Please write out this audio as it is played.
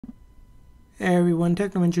Hey everyone,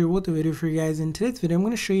 Technoventure with a video for you guys. In today's video, I'm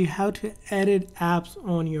going to show you how to edit apps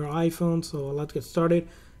on your iPhone. So let's get started.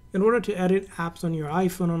 In order to edit apps on your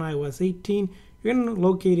iPhone on iOS 18, you're going to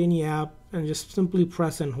locate any app and just simply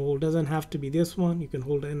press and hold. Doesn't have to be this one. You can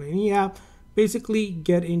hold in any app. Basically,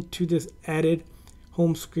 get into this edit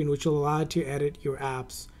home screen, which will allow you to edit your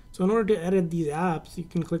apps. So in order to edit these apps, you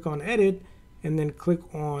can click on edit and then click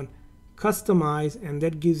on customize, and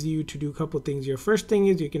that gives you to do a couple things. Your first thing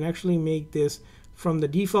is you can actually make this from the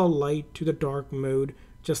default light to the dark mode,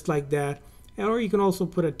 just like that. Or you can also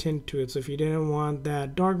put a tint to it. So if you didn't want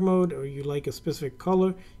that dark mode, or you like a specific color,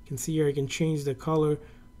 you can see here I can change the color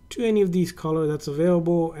to any of these colors that's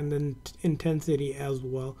available, and then intensity as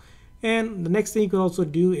well. And the next thing you can also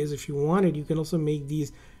do is, if you wanted, you can also make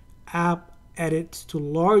these app edits to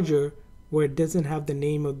larger where it doesn't have the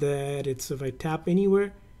name of the edit. So if I tap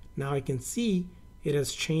anywhere, now I can see it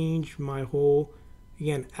has changed my whole,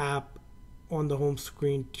 again, app on the home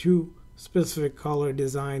screen to specific color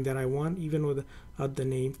design that I want, even with the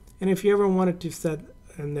name. And if you ever wanted to set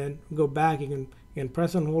and then go back, you can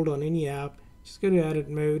press and hold on any app, just go to edit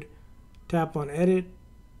mode, tap on edit,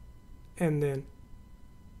 and then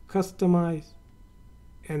customize,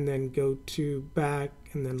 and then go to back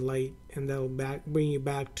and then light, and that'll bring you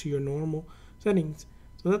back to your normal settings.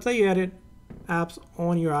 So that's how you edit apps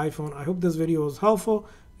on your iPhone. I hope this video was helpful.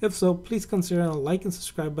 If so, please consider a like and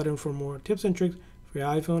subscribe button for more tips and tricks for your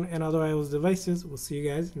iPhone and other iOS devices. We'll see you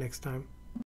guys next time.